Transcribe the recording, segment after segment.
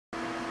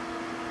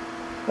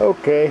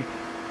Okay,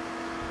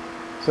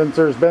 since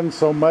there's been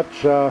so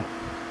much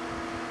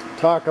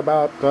talk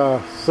about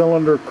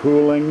cylinder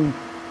cooling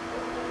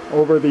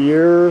over the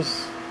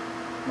years,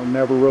 I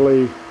never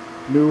really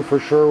knew for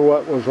sure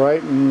what was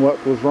right and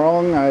what was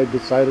wrong. I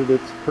decided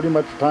it's pretty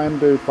much time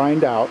to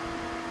find out.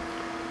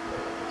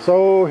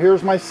 So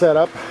here's my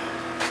setup.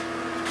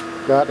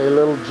 Got a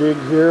little jig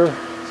here.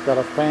 It's got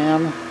a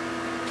fan.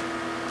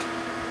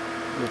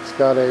 It's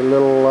got a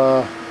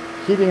little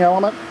heating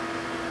element,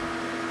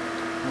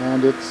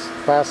 and it's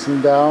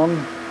fastened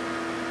down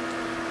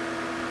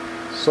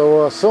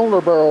so a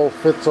cylinder barrel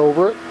fits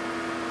over it.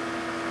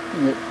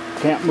 It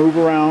can't move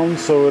around,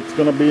 so it's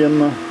going to be in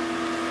the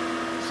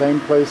same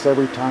place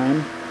every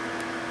time.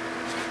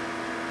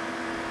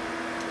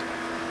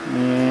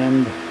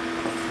 And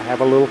I have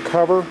a little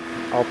cover.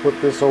 I'll put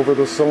this over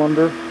the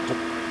cylinder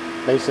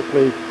to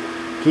basically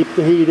keep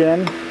the heat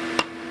in.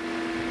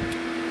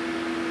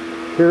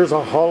 Here's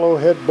a hollow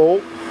head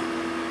bolt.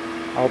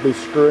 I'll be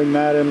screwing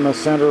that in the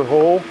center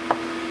hole.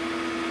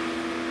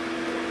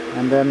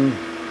 And then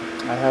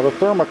I have a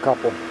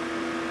thermocouple.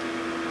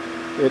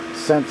 It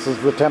senses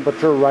the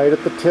temperature right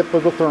at the tip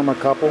of the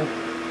thermocouple,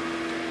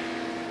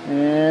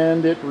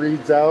 and it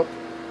reads out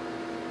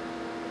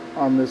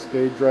on this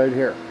gauge right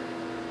here.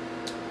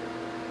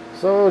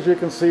 So as you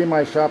can see,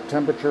 my shop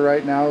temperature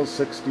right now is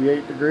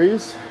 68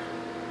 degrees.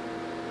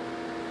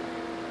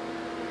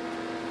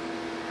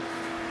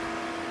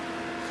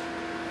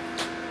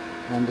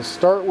 And to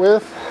start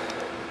with,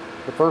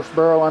 the first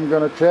barrel I'm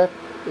going to check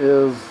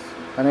is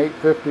an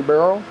 850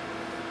 barrel,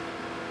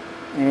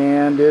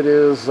 and it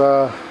is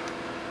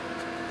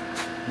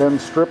been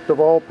stripped of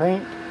all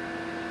paint,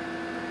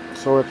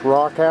 so it's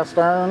raw cast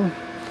iron.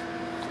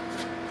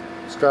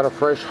 It's got a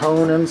fresh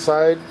hone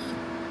inside,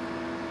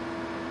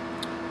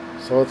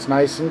 so it's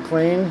nice and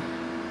clean.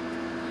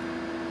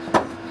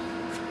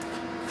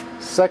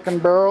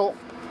 Second barrel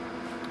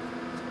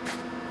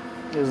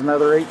is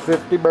another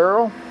 850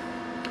 barrel,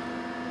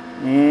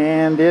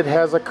 and it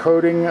has a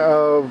coating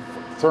of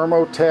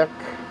Thermotech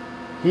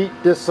heat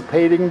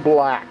dissipating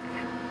black,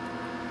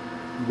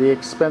 the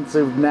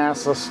expensive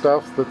NASA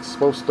stuff that's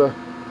supposed to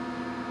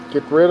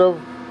get rid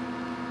of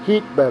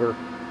heat better.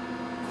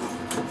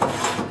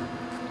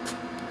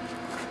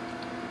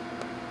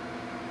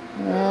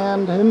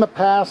 And in the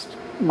past,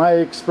 my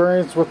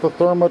experience with the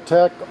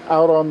Thermotech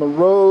out on the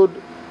road,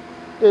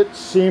 it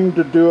seemed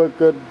to do a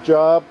good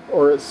job,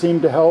 or it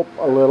seemed to help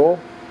a little,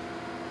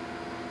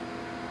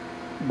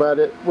 but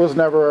it was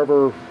never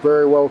ever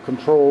very well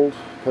controlled,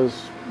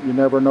 because you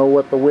never know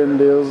what the wind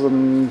is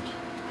and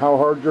how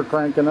hard you're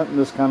cranking it and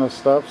this kind of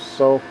stuff.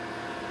 So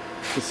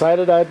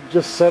decided I'd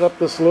just set up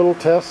this little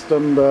test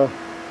and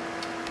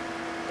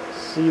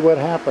see what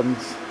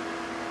happens.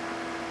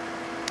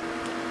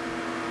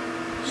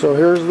 So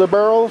here's the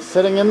barrel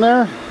sitting in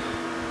there.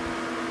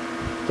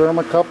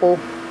 Thermocouple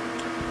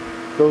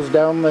goes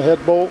down the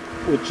head bolt,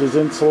 which is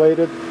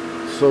insulated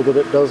so that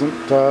it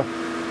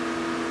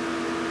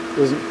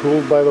isn't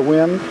cooled by the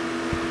wind.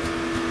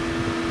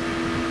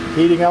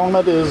 Heating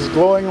element is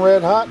glowing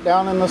red hot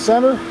down in the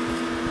center.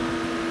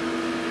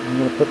 I'm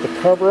going to put the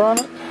cover on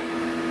it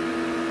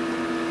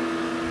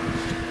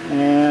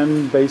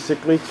and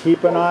basically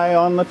keep an eye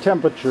on the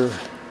temperature.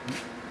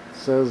 It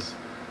says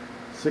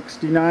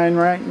 69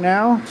 right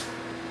now.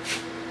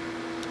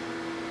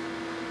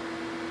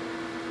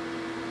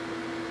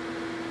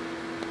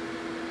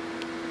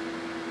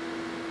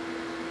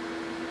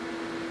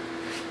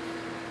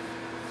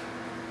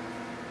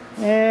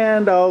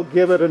 And I'll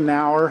give it an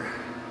hour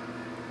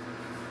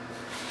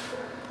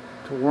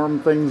to warm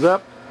things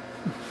up.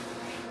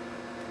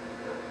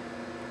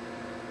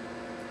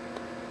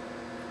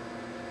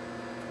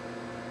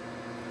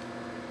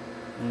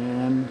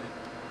 And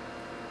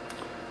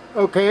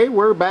okay,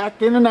 we're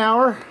back in an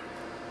hour.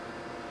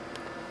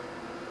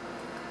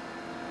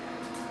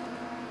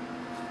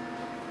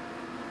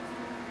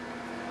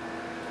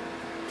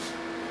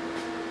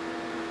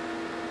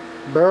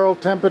 Barrel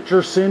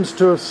temperature seems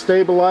to have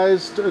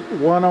stabilized at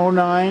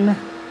 109.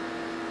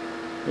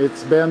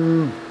 It's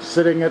been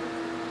sitting at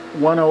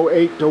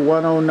 108 to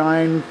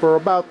 109 for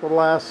about the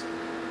last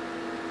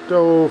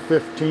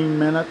 15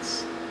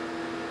 minutes.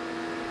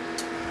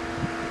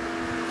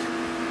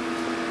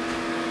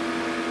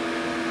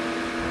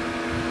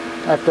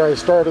 After I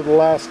started the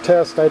last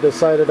test, I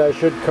decided I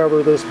should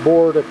cover this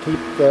bore to keep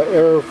the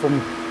air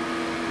from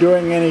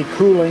doing any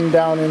cooling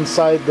down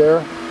inside there.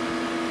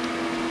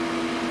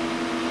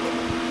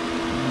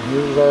 And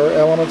here's our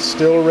elements,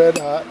 still red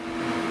hot.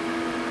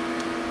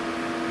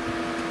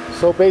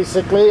 So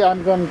basically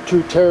I'm going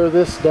to tear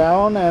this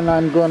down and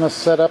I'm going to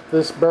set up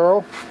this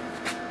barrel,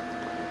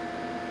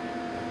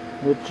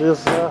 which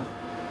is got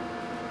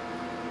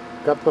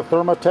the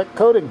Thermotech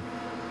coating.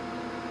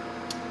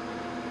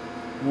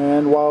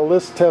 And while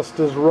this test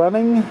is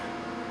running,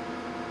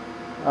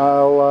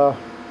 I'll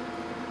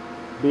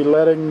be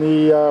letting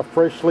the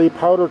freshly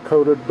powder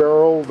coated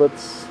barrel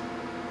that's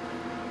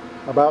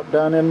about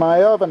done in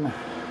my oven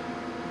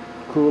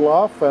cool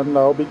off, and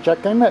I'll be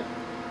checking it.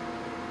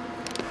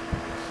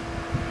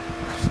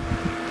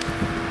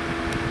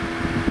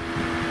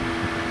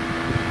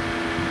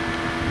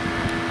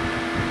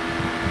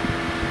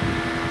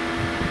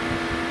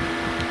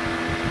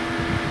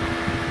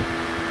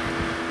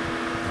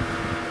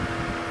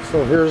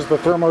 So here's the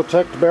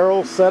Thermotech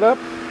barrel setup.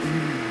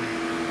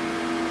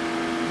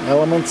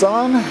 Elements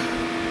on.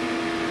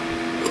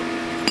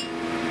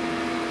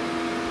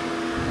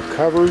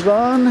 Covers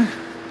on.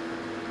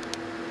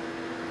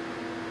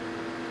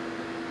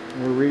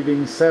 We're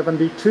reading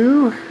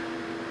 72.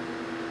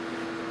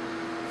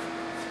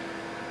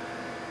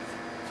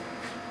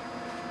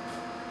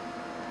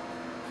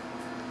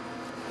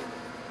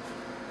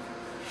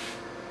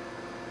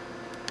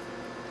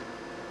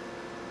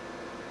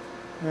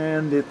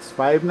 And it's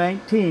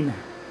 5:19.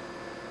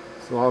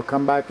 So I'll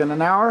come back in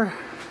an hour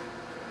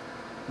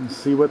and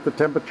see what the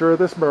temperature of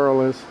this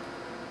barrel is.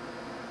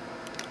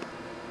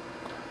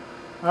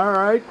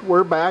 Alright,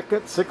 we're back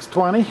at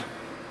 6:20.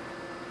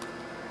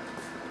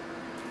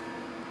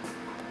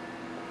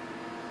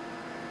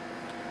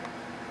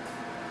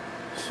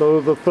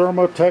 So the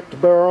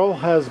Thermotech barrel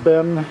has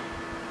been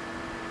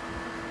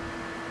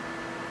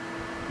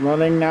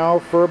running now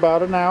for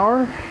about an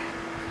hour.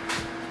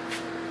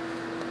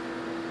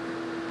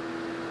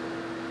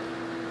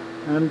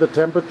 And the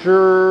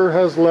temperature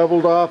has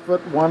leveled off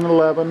at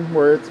 111,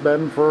 where it's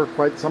been for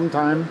quite some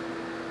time.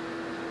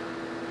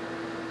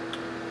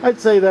 I'd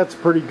say that's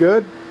pretty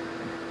good.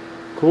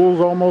 Cools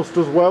almost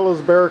as well as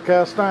bare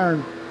cast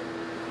iron.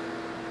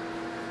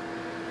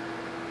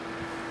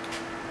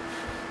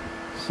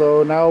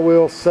 So now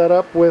we'll set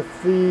up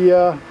with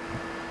the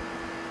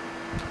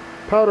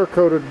powder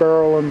coated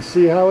barrel and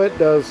see how it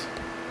does.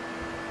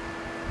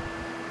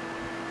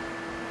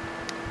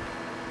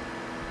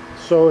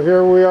 So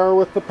here we are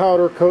with the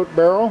powder coat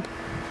barrel.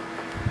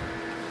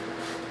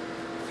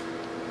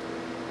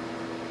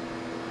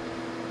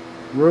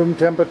 Room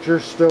temperature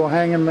still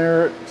hanging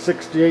there at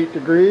 68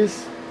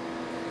 degrees.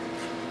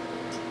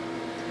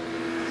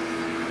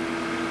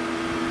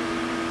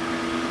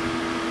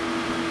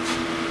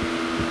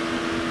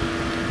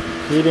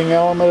 Heating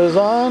element is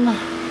on.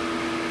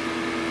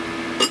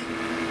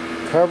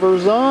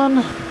 Covers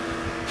on.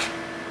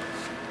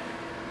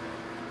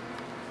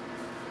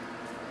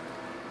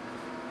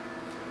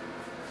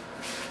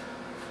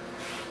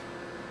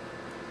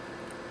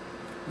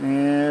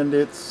 And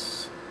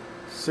it's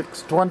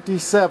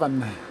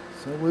 6:27,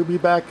 so we'll be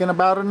back in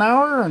about an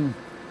hour and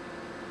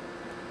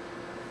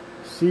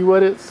see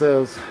what it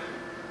says.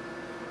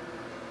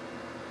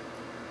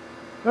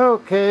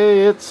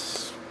 Okay,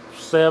 it's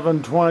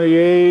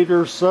 7:28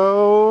 or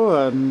so,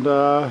 and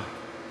I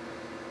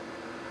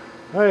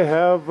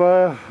have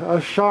a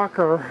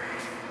shocker.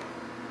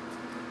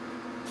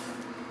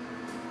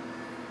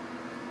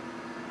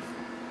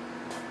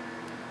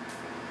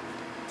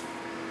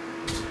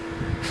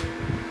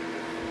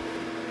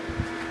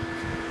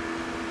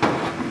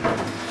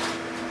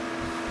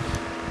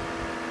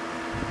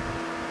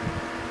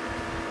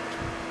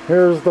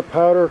 Here's the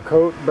powder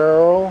coat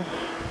barrel.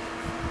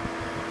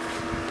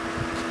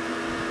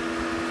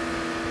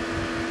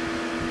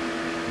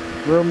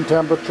 Room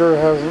temperature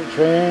hasn't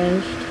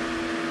changed.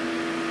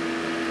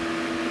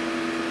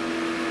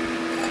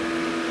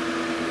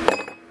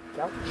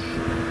 Ouch.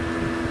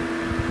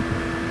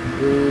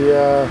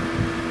 The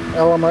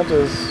element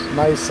is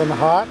nice and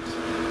hot,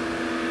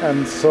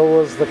 and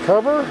so is the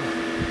cover.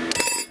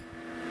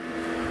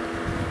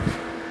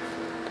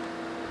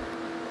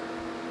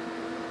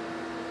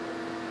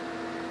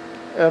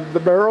 And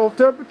the barrel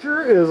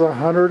temperature is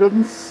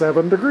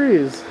 107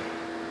 degrees.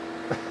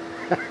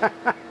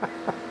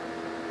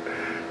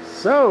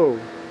 So,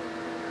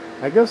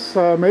 I guess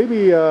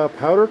maybe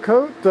powder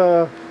coat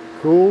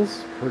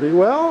cools pretty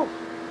well.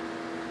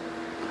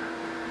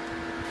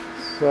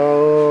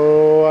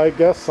 So, I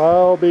guess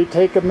I'll be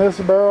taking this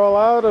barrel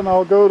out and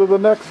I'll go to the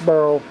next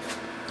barrel.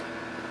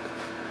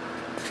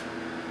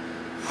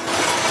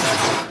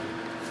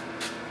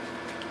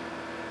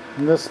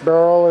 And this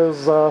barrel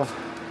is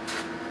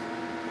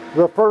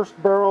the first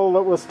barrel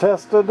that was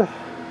tested,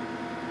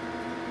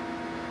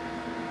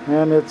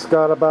 and it's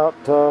got about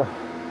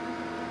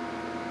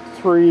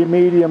 3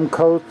 medium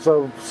coats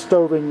of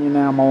stoving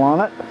enamel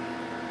on it.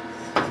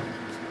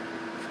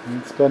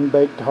 It's been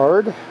baked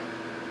hard,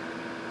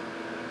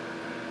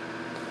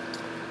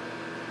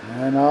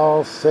 and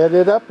I'll set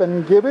it up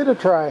and give it a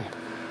try.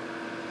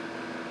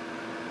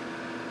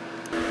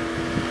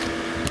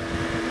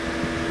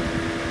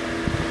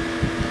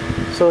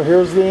 So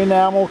here's the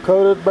enamel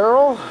coated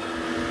barrel.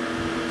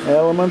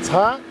 Element's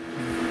hot.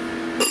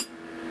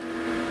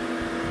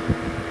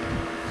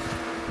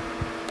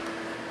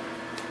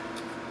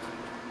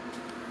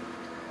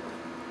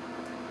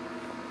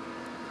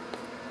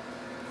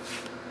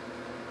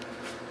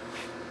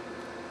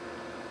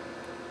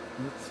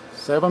 It's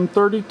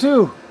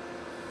 7:32.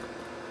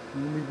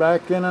 We'll be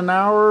back in an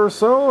hour or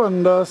so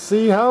and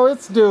see how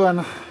it's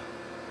doing.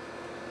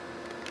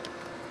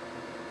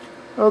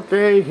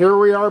 Okay, here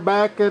we are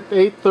back at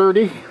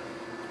 8:30.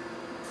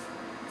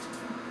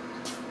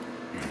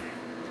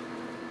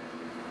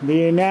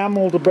 The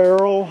enameled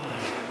barrel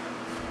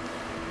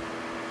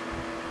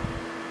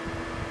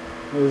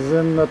is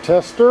in the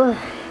tester.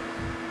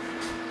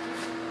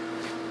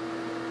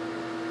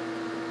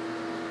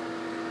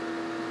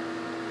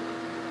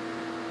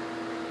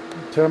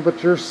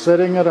 Temperature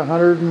sitting at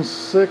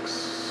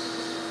 106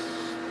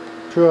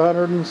 to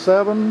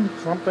 107,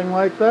 something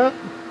like that.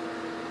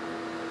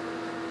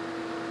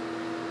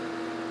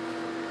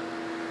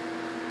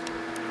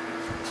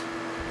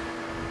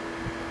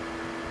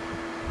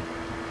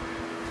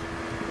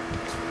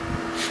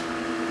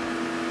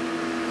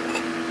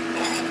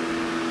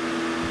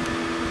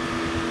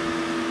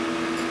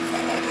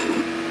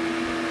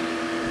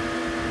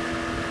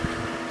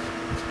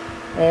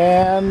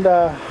 And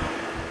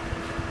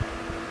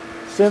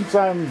since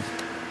I'm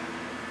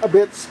a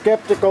bit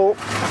skeptical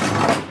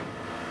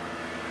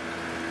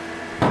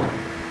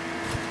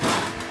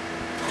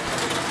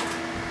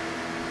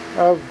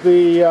of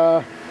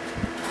the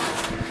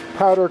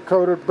powder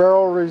coated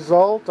barrel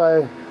result,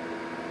 I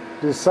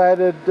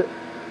decided,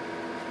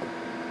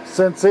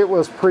 since it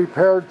was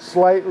prepared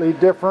slightly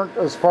different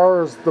as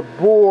far as the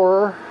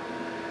bore,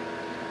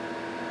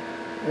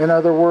 in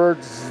other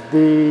words,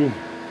 the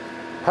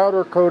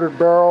powder coated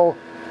barrel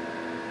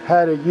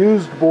had a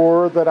used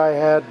bore that I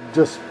had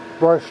just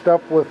brushed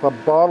up with a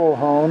bottle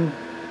hone.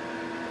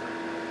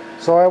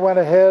 So I went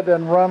ahead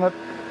and run it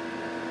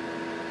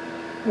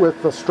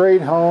with the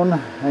straight hone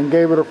and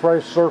gave it a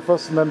fresh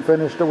surface, and then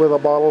finished it with a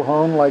bottle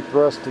hone like the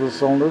rest of the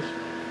cylinders.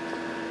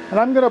 And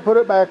I'm going to put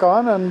it back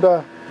on, and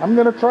I'm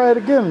going to try it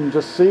again,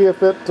 just see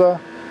if it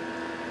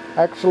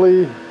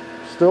actually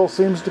still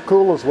seems to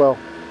cool as well.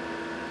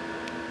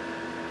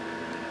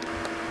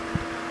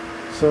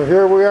 So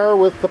here we are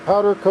with the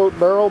powder coat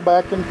barrel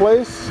back in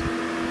place.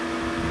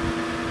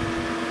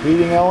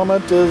 Heating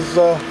element is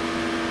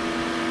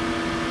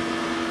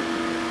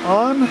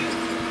on.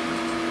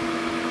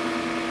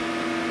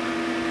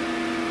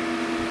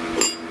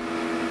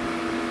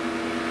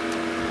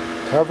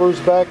 Cover's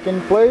back in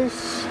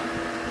place.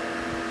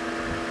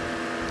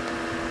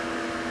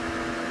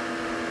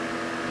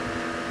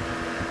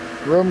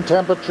 Room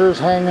temperature's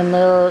hanging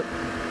there at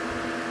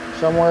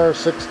somewhere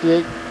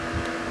 68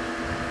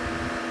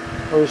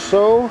 or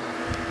so,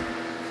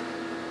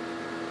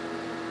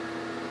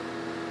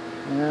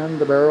 and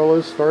the barrel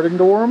is starting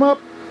to warm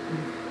up.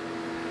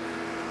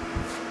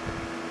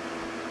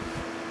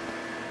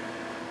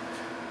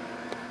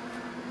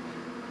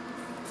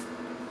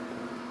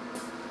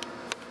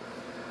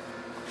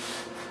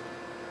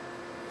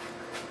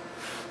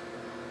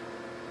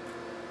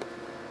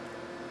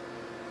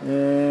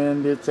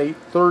 And it's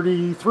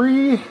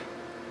 8:33.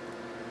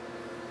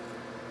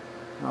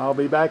 I'll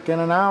be back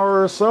in an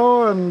hour or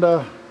so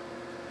and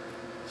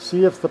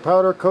see if the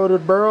powder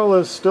coated barrel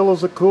is still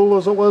as cool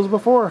as it was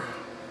before.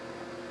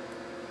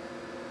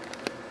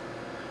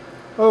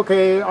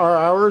 Okay, our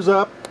hour's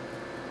up,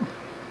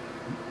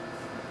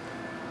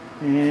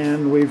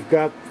 and we've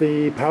got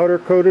the powder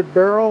coated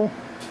barrel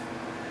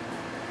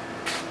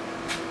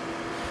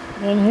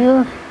in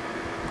here.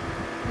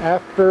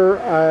 After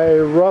I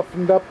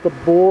roughened up the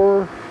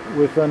bore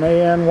with an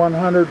AN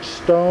 100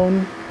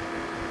 stone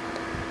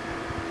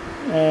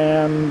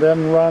and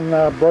then run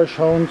a brush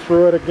hone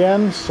through it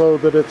again so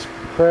that it's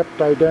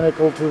prepped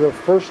identical to the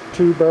first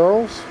two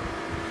barrels.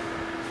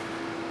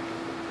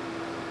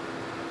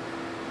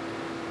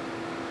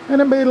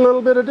 And it made a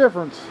little bit of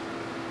difference,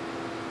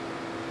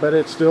 but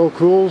it still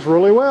cools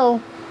really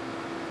well.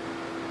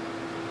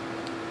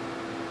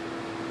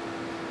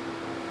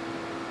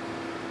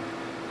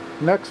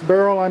 Next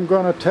barrel I'm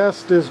going to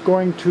test is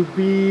going to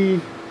be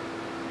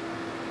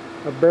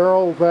a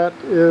barrel that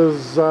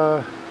is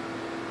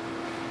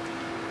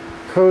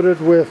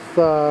coated with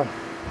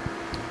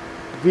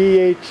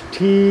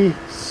VHT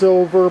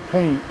silver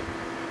paint,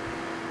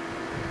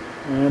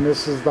 and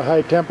this is the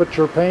high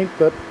temperature paint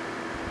that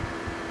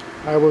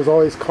I was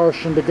always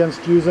cautioned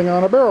against using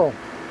on a barrel.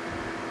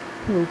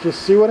 We'll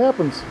just see what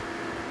happens.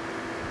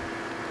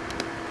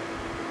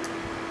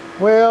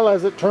 Well,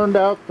 as it turned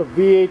out, the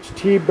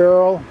VHT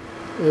barrel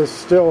is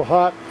still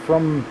hot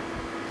from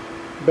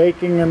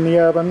baking in the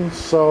oven,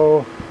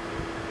 so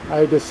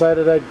I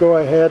decided I'd go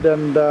ahead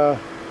and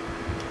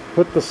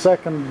put the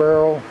second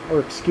barrel, or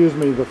excuse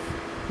me,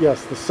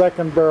 the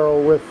second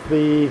barrel with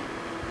the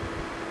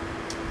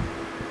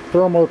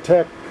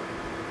Thermotech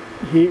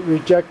heat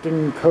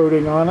rejecting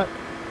coating on it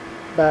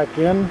back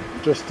in,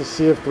 just to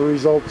see if the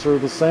results are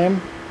the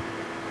same.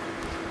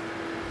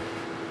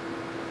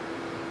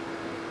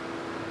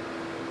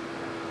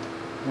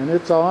 And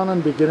it's on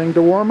and beginning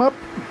to warm up.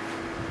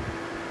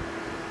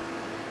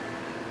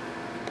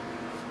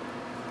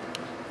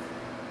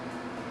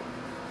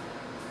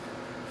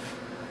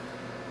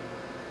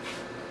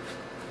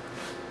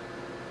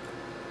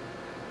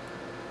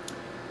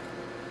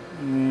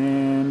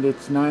 And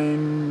it's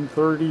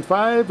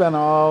 9:35, and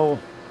I'll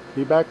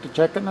be back to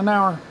check it in an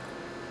hour.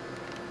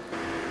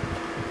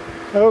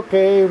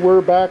 Okay, we're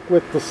back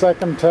with the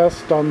second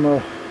test on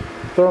the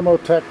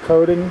Thermotech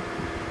coating.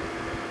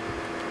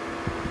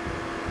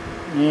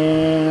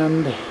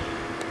 And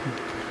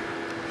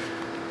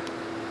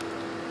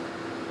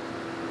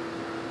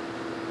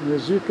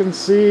as you can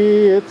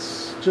see,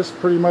 it's just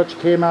pretty much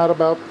came out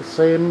about the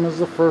same as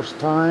the first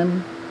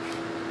time.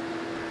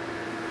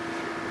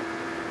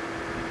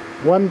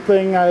 One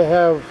thing I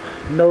have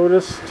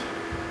noticed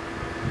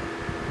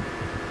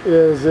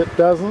is it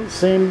doesn't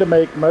seem to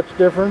make much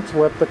difference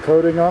what the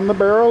coating on the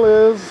barrel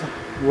is,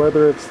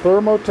 whether it's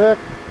Thermotech,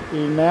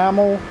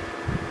 enamel,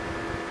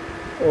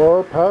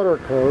 or powder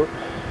coat.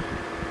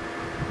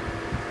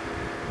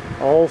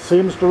 All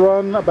seems to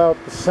run about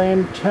the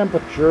same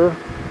temperature,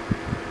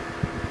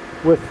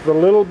 with the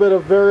little bit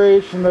of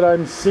variation that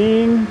I'm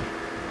seeing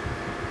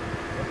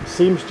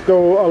seems to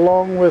go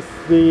along with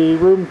the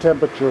room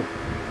temperature.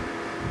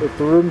 If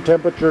the room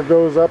temperature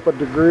goes up a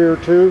degree or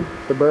two,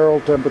 the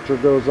barrel temperature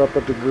goes up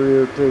a degree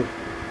or two.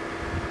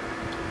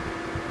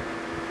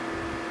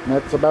 And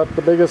that's about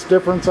the biggest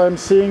difference I'm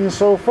seeing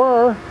so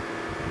far.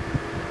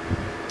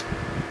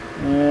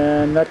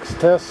 And next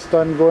test,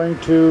 I'm going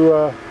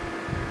to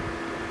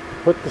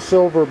put the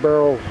silver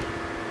barrel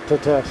to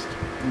test,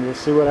 and we'll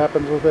see what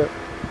happens with it.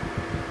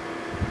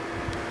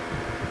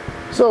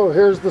 So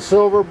here's the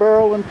silver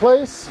barrel in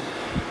place.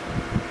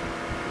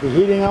 The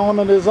heating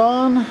element is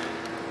on.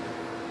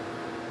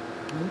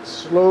 It's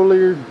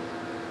slowly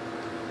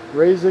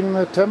raising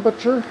the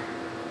temperature.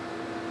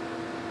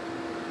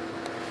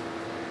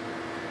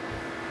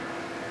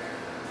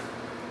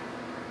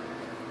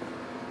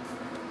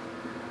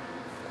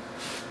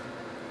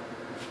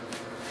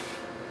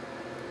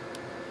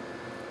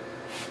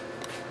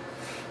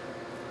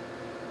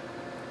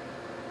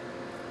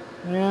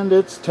 And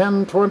it's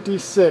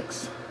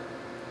 10:26.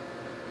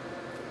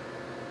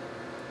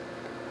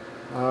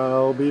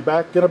 I'll be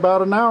back in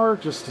about an hour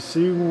just to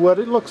see what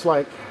it looks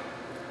like.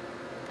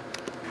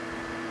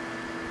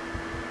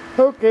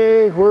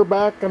 Okay, we're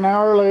back an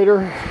hour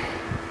later.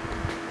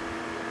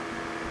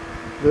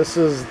 This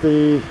is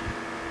the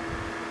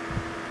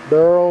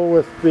barrel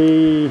with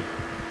the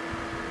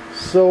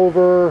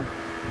silver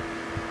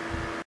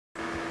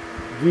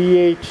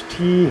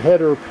VHT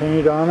header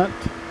paint on it.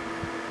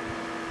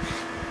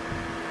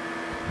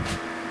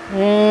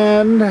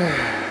 And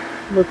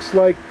looks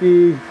like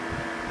the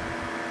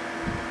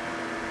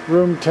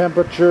room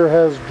temperature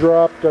has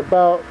dropped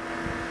about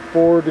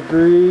 4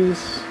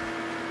 degrees.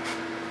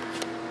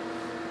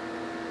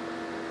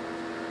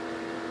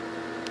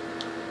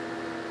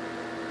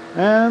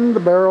 And the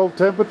barrel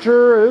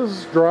temperature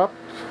is dropped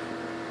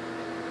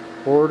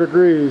 4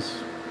 degrees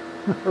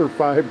or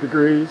 5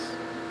 degrees.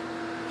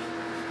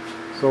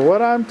 So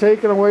what I'm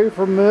taking away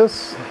from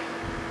this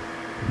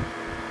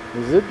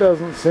is it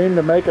doesn't seem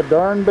to make a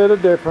darn bit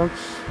of difference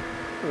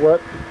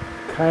what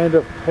kind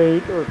of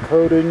paint or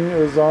coating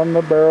is on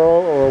the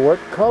barrel or what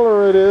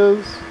color it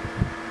is.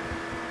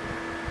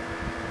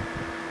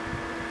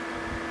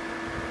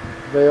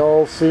 They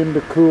all seem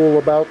to cool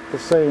about the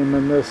same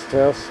in this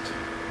test.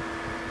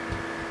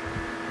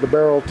 The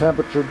barrel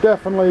temperature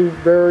definitely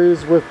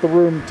varies with the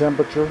room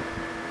temperature,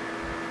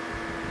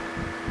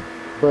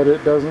 but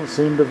it doesn't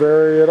seem to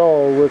vary at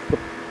all with the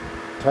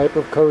type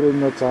of coating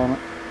that's on it.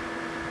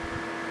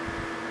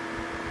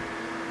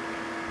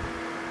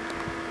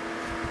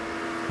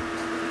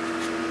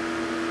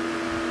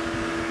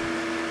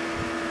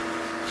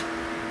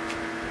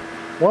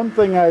 One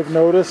thing I've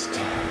noticed,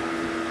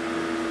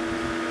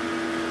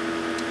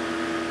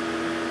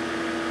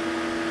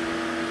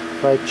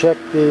 if I check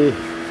the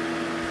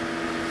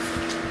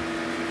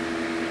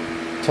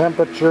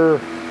temperature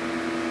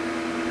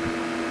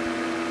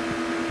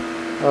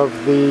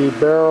of the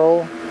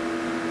barrel,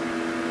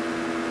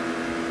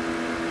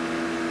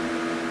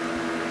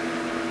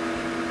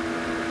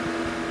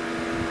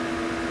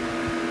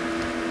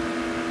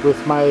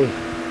 with my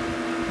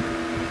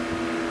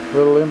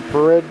little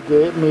infrared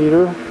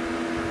meter,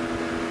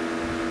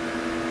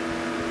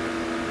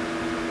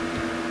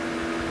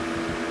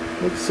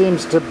 it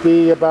seems to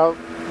be about,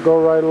 go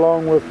right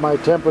along with my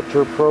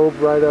temperature probe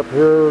right up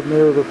here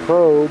near the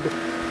probe.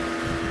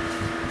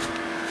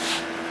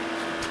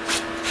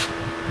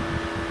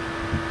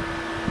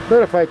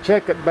 But if I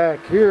check it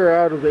back here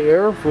out of the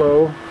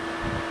airflow,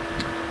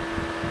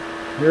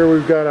 here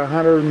we've got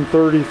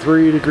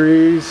 133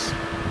 degrees,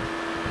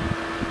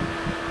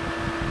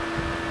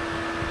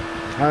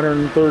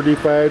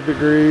 135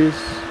 degrees.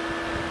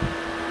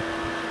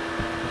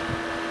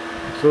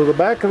 So the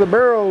back of the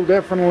barrel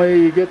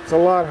definitely gets a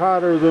lot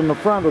hotter than the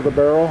front of the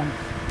barrel.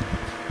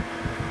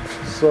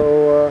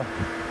 So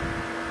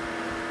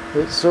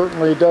it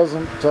certainly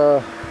doesn't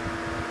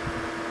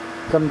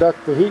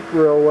conduct the heat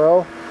real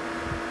well.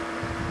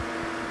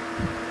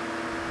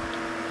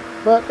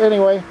 But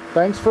anyway,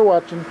 thanks for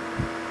watching.